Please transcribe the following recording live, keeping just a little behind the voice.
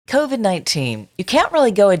COVID-19. You can't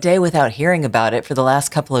really go a day without hearing about it for the last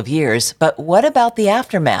couple of years, but what about the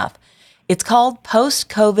aftermath? It's called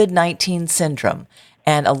Post-COVID-19 syndrome,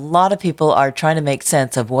 and a lot of people are trying to make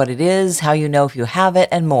sense of what it is, how you know if you have it,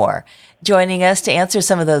 and more. Joining us to answer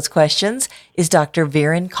some of those questions is Dr.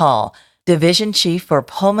 Viren Kaul, Division Chief for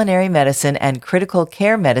Pulmonary Medicine and Critical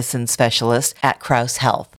Care Medicine Specialist at Crouse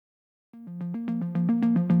Health.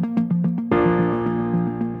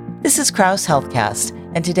 This is Crouse Healthcast,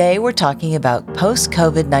 and today we're talking about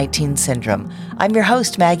post-COVID-19 syndrome. I'm your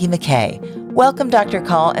host, Maggie McKay. Welcome, Dr.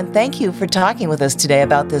 Kaul, and thank you for talking with us today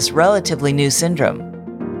about this relatively new syndrome.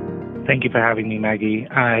 Thank you for having me, Maggie.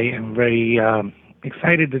 I am very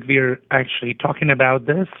excited that we're actually talking about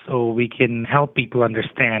this so we can help people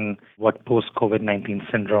understand what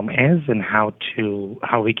post-COVID-19 syndrome is and how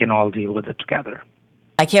we can all deal with it together.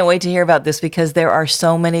 I can't wait to hear about this because there are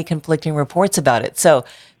so many conflicting reports about it. So,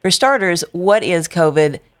 for starters, what is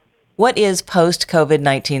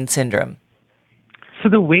post-COVID-19 syndrome? So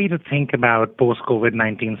the way to think about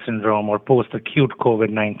post-COVID-19 syndrome or post-acute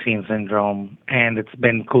COVID-19 syndrome, and it's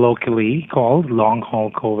been colloquially called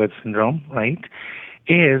long-haul COVID syndrome, right,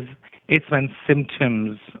 is it's when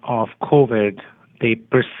symptoms of COVID, they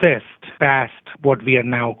persist past what we are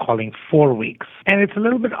now calling 4 weeks. And it's a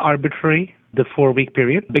little bit arbitrary, the 4-week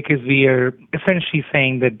period, because we are essentially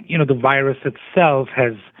saying that, the virus itself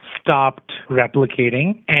has stopped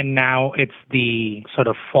replicating, and now it's the sort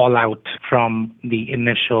of fallout from the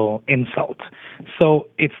initial insult. So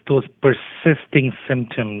it's those persisting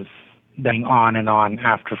symptoms going on and on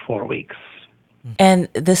after 4 weeks. And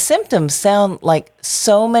the symptoms sound like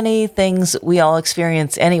so many things we all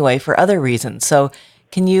experience anyway for other reasons. So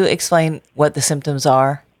can you explain what the symptoms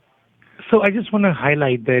are? So I just want to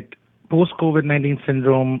highlight that post-COVID-19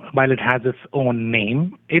 syndrome, while it has its own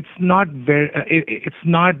name, it's not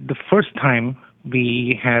the first time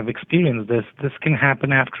we have experienced this. This can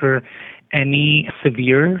happen after any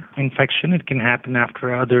severe infection. It can happen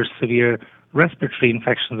after other severe respiratory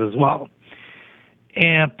infections as well.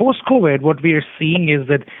 And post-COVID, what we are seeing is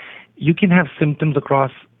that you can have symptoms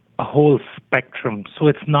across a whole spectrum. So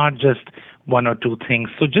it's not just one or two things.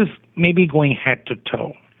 So just maybe going head to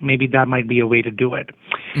toe, maybe that might be a way to do it,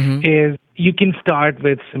 is you can start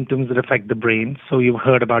with symptoms that affect the brain. So you've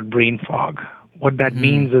heard about brain fog. What that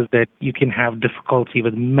means is that you can have difficulty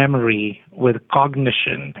with memory, with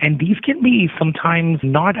cognition. And these can be sometimes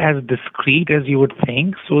not as discrete as you would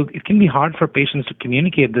think. So it can be hard for patients to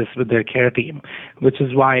communicate this with their care team, which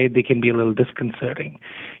is why they can be a little disconcerting.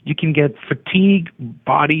 You can get fatigue,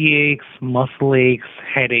 body aches, muscle aches,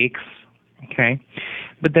 headaches, okay?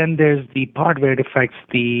 But then there's the part where it affects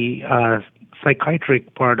the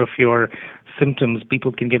psychiatric part of your symptoms.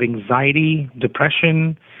 People can get anxiety,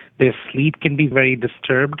 depression, their sleep can be very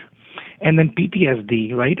disturbed, and then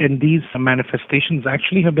PTSD, right? And these manifestations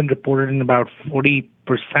actually have been reported in about 40%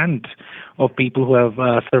 of people who have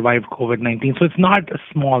survived COVID-19. So it's not a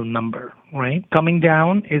small number, right? Coming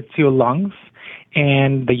down, it's your lungs,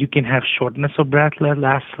 and you can have shortness of breath that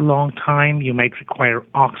lasts a long time. You might require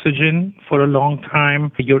oxygen for a long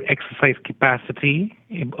time. Your exercise capacity,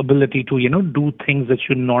 ability to, do things that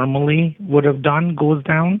you normally would have done goes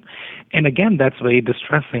down. And again, that's very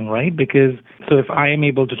distressing, right? Because so if I am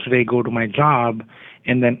able to today go to my job,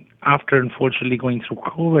 and then after unfortunately going through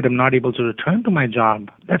COVID, I'm not able to return to my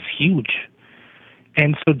job, that's huge.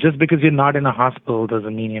 And so just because you're not in a hospital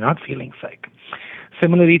doesn't mean you're not feeling sick.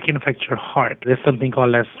 Similarly, it can affect your heart. There's something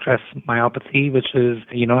called as stress myopathy, which is,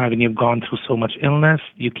 when you've gone through so much illness,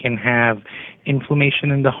 you can have inflammation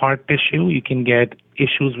in the heart tissue. You can get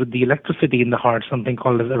issues with the electricity in the heart, something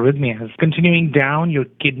called as arrhythmias. Continuing down, your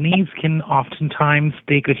kidneys can oftentimes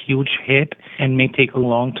take a huge hit and may take a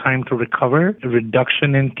long time to recover. A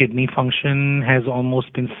reduction in kidney function has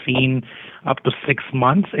almost been seen up to 6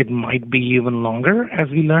 months. It might be even longer as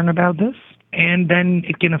we learn about this. And then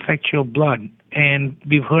it can affect your blood. And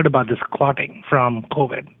we've heard about this clotting from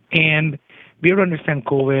COVID. And we have to understand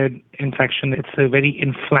COVID infection, it's a very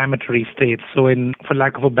inflammatory state. So for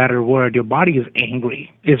lack of a better word, your body is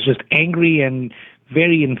angry. It's just angry and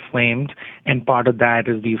very inflamed. And part of that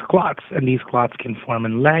is these clots. And these clots can form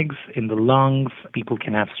in legs, in the lungs. People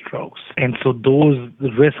can have strokes. And so those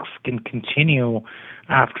risks can continue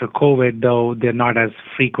after COVID, though they're not as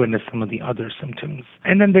frequent as some of the other symptoms.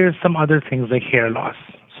 And then there's some other things like hair loss.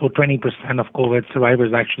 So 20% of COVID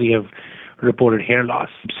survivors actually have reported hair loss.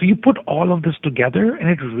 So you put all of this together, and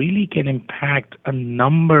it really can impact a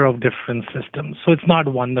number of different systems. So it's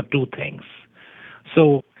not one or two things.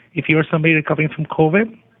 So if you're somebody recovering from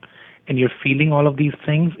COVID and you're feeling all of these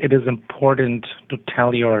things, it is important to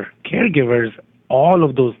tell your caregivers all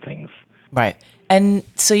of those things. Right. And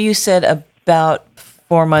so you said about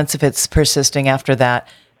 4 months if it's persisting after that.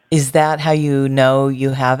 Is that how you know you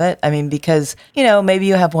have it? I mean, because, maybe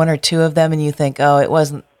you have one or two of them and you think, oh, it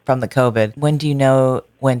wasn't from the COVID. When do you know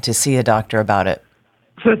when to see a doctor about it?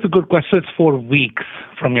 So that's a good question. It's 4 weeks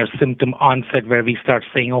from your symptom onset where we start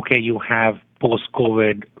saying, okay, you have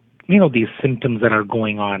post-COVID, these symptoms that are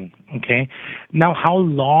going on. Okay. Now, how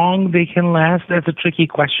long they can last, that's a tricky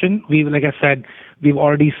question. Like I said, we've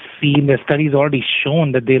already seen the studies already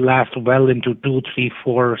shown that they last well into 2, 3,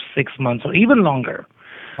 4, 6 months or even longer.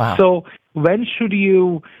 Wow. So when should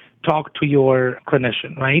you talk to your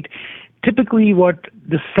clinician, right? Typically, what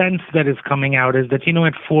the sense that is coming out is that,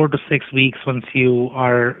 at 4 to 6 weeks, once you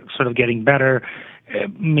are sort of getting better,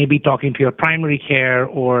 maybe talking to your primary care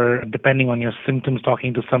or depending on your symptoms,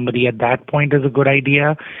 talking to somebody at that point is a good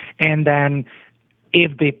idea. And then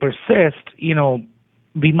if they persist,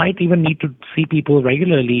 we might even need to see people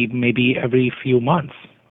regularly, maybe every few months.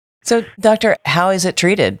 So, doctor, how is it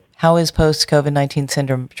treated? How is post-COVID-19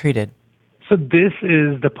 syndrome treated? So this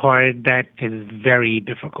is the part that is very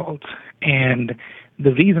difficult. And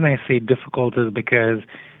the reason I say difficult is because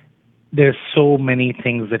there's so many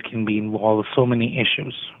things that can be involved, so many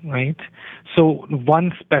issues, right? So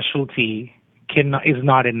one specialty is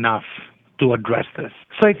not enough to address this.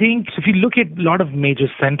 So I think if you look at a lot of major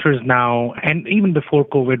centers now, and even before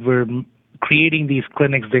COVID, we're creating these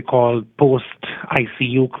clinics they call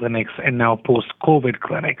post-ICU clinics and now post-COVID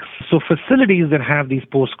clinics. So facilities that have these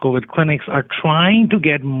post-COVID clinics are trying to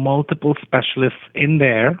get multiple specialists in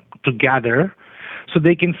there together so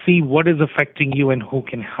they can see what is affecting you and who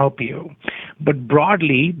can help you. But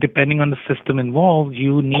broadly, depending on the system involved,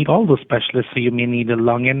 you need all those specialists. So you may need a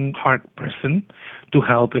lung and heart person to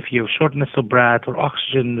help if you have shortness of breath or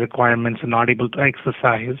oxygen requirements and not able to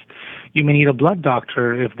exercise. You may need a blood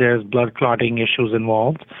doctor if there's blood clotting issues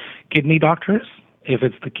involved, kidney doctors if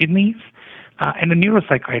it's the kidneys, and a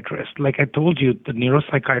neuropsychiatrist. Like I told you, the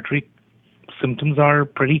neuropsychiatric symptoms are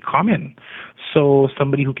pretty common. So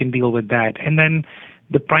somebody who can deal with that. And then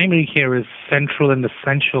the primary care is central and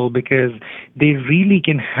essential because they really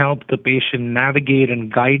can help the patient navigate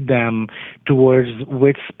and guide them towards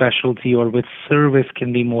which specialty or which service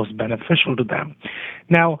can be most beneficial to them.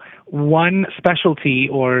 Now, one specialty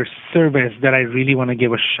or service that I really want to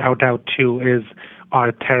give a shout out to is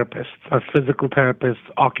our therapists, our physical therapists,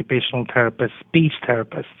 occupational therapists, speech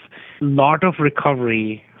therapists. A lot of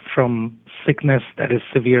recovery from sickness that is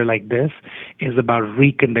severe like this is about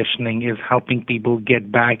reconditioning, is helping people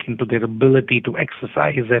get back into their ability to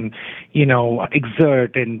exercise and,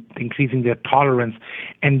 exert and increasing their tolerance.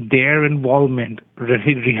 And their involvement,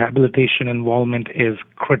 rehabilitation involvement is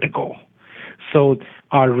critical. So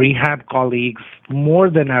our rehab colleagues, more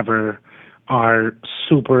than ever, are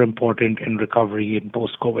super important in recovery in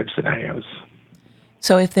post-COVID scenarios.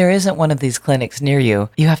 So if there isn't one of these clinics near you,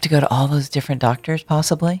 you have to go to all those different doctors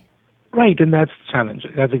possibly? Right, and that's the challenge.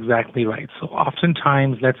 That's exactly right. So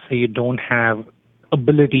oftentimes, let's say you don't have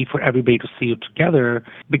ability for everybody to see you together,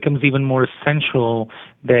 becomes even more essential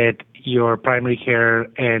that your primary care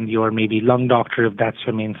and your maybe lung doctor, if that's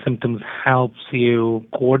your main symptoms, helps you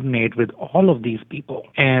coordinate with all of these people.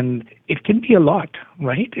 And it can be a lot,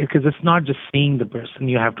 right? Because it's not just seeing the person.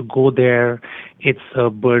 You have to go there. It's a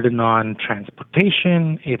burden on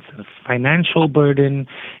transportation. It's a financial burden.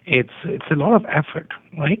 It's a lot of effort,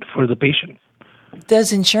 right, for the patient.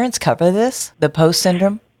 Does insurance cover this, the post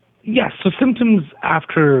syndrome? Yes. So symptoms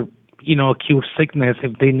after, acute sickness,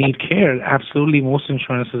 if they need care, absolutely most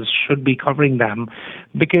insurances should be covering them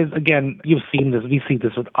because, again, you've seen this, we see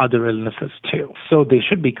this with other illnesses too. So they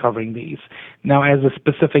should be covering these. Now, as a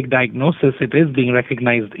specific diagnosis, it is being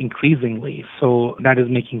recognized increasingly. So that is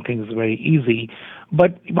making things very easy.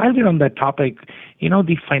 But while we're on that topic,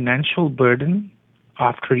 the financial burden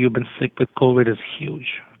after you've been sick with COVID is huge.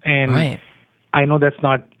 And right. I know that's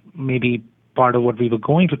not maybe part of what we were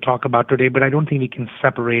going to talk about today, but I don't think we can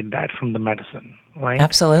separate that from the medicine, right?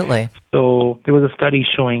 Absolutely. So there was a study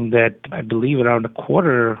showing that I believe around a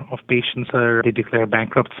quarter of patients they declare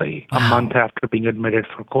bankruptcy a month after being admitted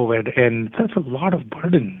for COVID, and that's a lot of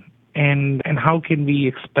burden. And how can we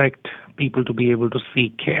expect people to be able to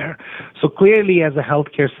seek care? So clearly, as a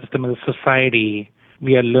healthcare system, as a society,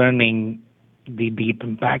 we are learning the deep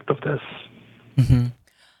impact of this. Mm-hmm.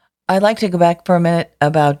 I'd like to go back for a minute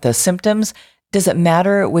about the symptoms. Does it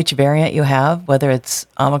matter which variant you have, whether it's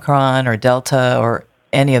Omicron or Delta or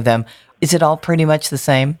any of them? Is it all pretty much the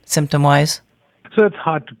same symptom-wise? So it's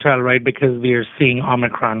hard to tell, right, because we are seeing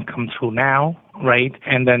Omicron come through now, right?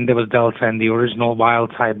 And then there was Delta and the original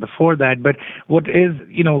wild type before that. But what is,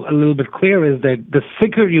 a little bit clear is that the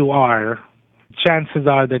sicker you are, chances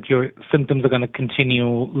are that your symptoms are going to continue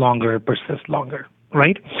longer, persist longer,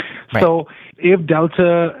 right? Right. So if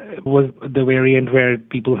Delta was the variant where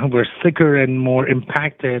people who were sicker and more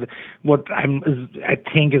impacted, what I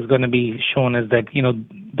think is going to be shown is that,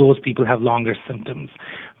 those people have longer symptoms.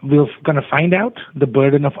 We're going to find out the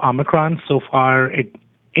burden of Omicron. So far,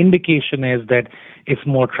 indication is that it's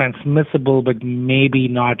more transmissible, but maybe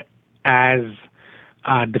not as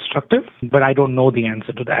destructive. But I don't know the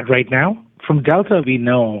answer to that right now. From Delta, we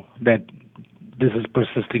know that this is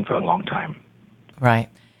persisting for a long time. Right.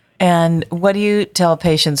 And what do you tell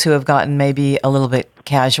patients who have gotten maybe a little bit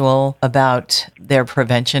casual about their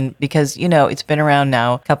prevention? Because, it's been around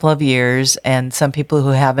now a couple of years, and some people who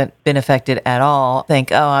haven't been affected at all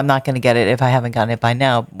think, oh, I'm not going to get it if I haven't gotten it by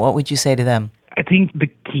now. What would you say to them? I think the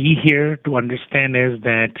key here to understand is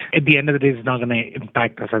that at the end of the day, it's not going to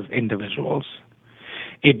impact us as individuals.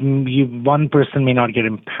 One person may not get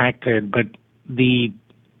impacted, but the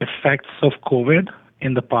effects of COVID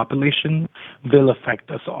in the population will affect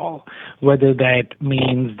us all, whether that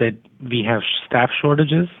means that we have staff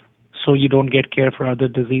shortages, so you don't get care for other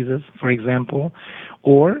diseases, for example,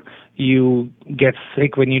 or you get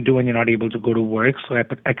sick when you do and you're not able to go to work, so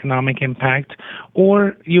economic impact,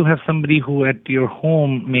 or you have somebody who at your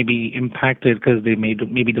home may be impacted because they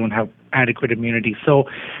maybe don't have adequate immunity. So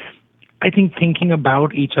I think thinking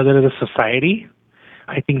about each other as a society,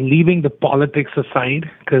 I think leaving the politics aside,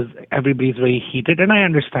 because everybody's very heated, and I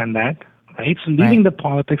understand that, right? So leaving the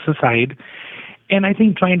politics aside, and I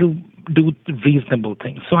think trying to do reasonable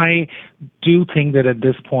things. So I do think that at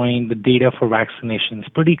this point, the data for vaccination is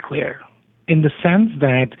pretty clear in the sense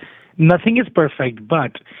that nothing is perfect,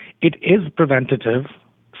 but it is preventative,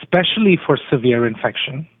 especially for severe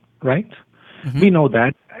infection, right? Mm-hmm. We know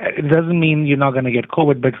that. It doesn't mean you're not going to get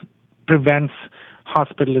COVID, but prevents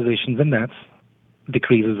hospitalizations and deaths,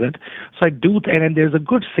 decreases it. So I do, and there's a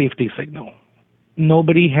good safety signal.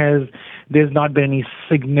 There's not been any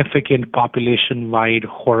significant population-wide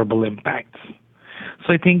horrible impacts.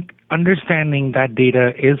 So I think understanding that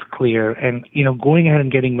data is clear and, going ahead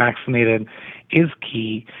and getting vaccinated is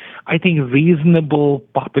key. I think reasonable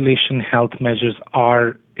population health measures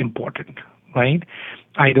are important, right?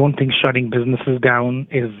 I don't think shutting businesses down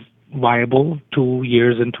is viable 2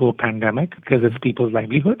 years into a pandemic because it's people's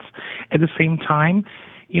livelihoods. At the same time,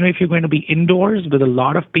 if you're going to be indoors with a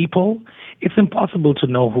lot of people, it's impossible to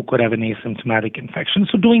know who could have an asymptomatic infection.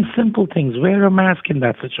 So doing simple things, wear a mask in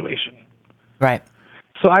that situation. Right.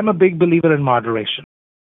 So I'm a big believer in moderation.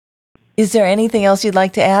 Is there anything else you'd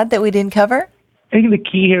like to add that we didn't cover? I think the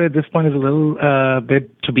key here at this point is a little bit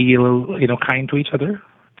to be a little, kind to each other.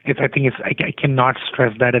 I cannot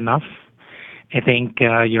stress that enough. I think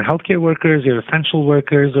your healthcare workers, your essential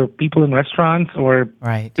workers, or people in restaurants or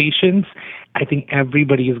patients, I think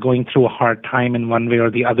everybody is going through a hard time in one way or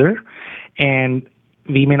the other. And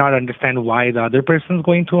we may not understand why the other person is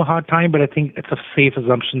going through a hard time, but I think it's a safe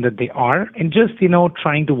assumption that they are. And just,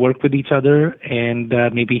 trying to work with each other and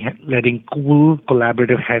maybe letting cool,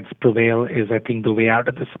 collaborative heads prevail is, I think, the way out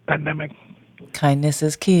of this pandemic. Kindness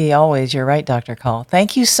is key, always. You're right, Dr. Cole.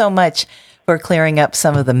 Thank you so much for clearing up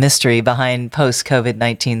some of the mystery behind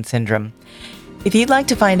post-COVID-19 syndrome. If you'd like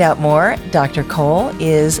to find out more, Dr. Cole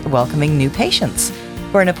is welcoming new patients.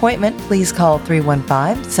 For an appointment, please call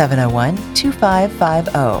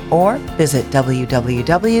 315-701-2550 or visit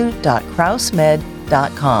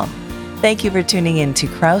www.krausmed.com. Thank you for tuning in to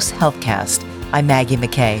Kraus Healthcast. I'm Maggie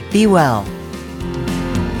McKay. Be well.